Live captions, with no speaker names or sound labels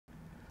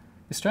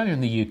Australia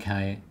and the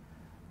UK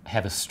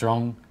have a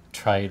strong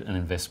trade and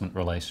investment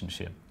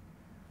relationship.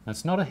 Now,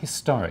 it's not a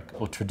historic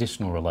or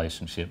traditional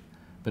relationship,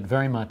 but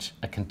very much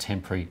a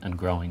contemporary and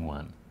growing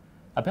one.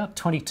 About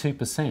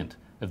 22%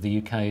 of the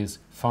UK's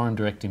foreign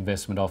direct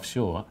investment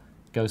offshore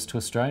goes to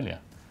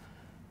Australia.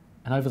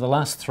 And over the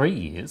last 3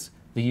 years,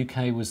 the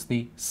UK was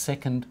the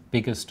second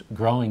biggest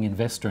growing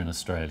investor in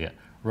Australia,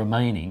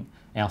 remaining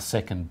our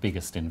second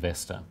biggest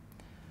investor.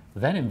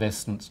 That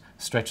investment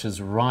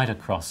stretches right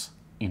across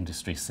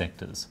industry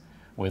sectors,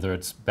 whether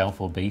it's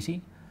Balfour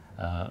Beatty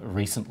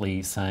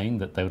recently saying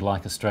that they would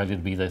like Australia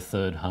to be their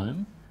third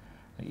home,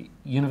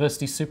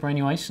 University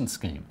Superannuation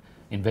Scheme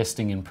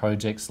investing in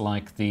projects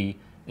like the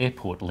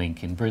airport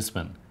link in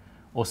Brisbane,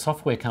 or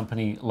software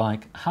company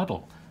like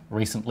Huddle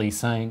recently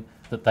saying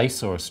that they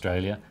saw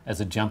Australia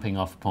as a jumping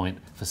off point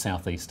for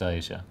Southeast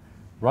Asia.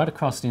 Right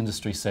across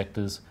industry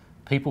sectors,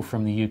 people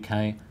from the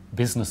UK,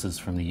 businesses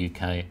from the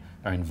UK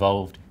are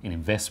involved in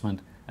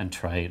investment and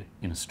trade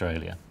in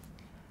Australia.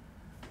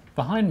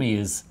 Behind me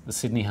is the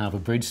Sydney Harbour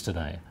Bridge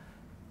today.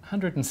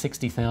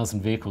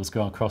 160,000 vehicles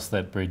go across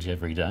that bridge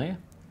every day,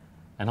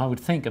 and I would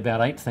think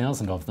about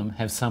 8,000 of them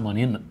have someone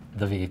in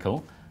the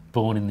vehicle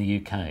born in the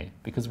UK,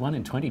 because 1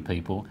 in 20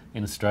 people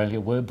in Australia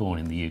were born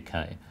in the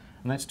UK.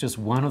 And that's just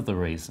one of the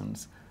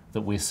reasons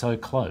that we're so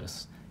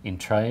close in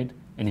trade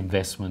and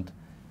investment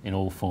in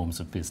all forms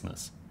of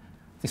business.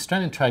 The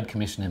Australian Trade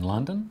Commission in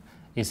London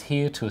is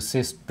here to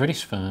assist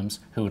British firms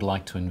who would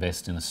like to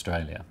invest in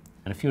Australia.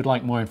 And if you would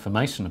like more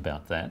information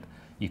about that,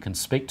 you can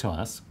speak to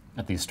us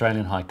at the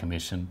Australian High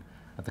Commission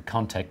at the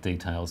contact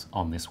details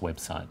on this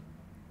website.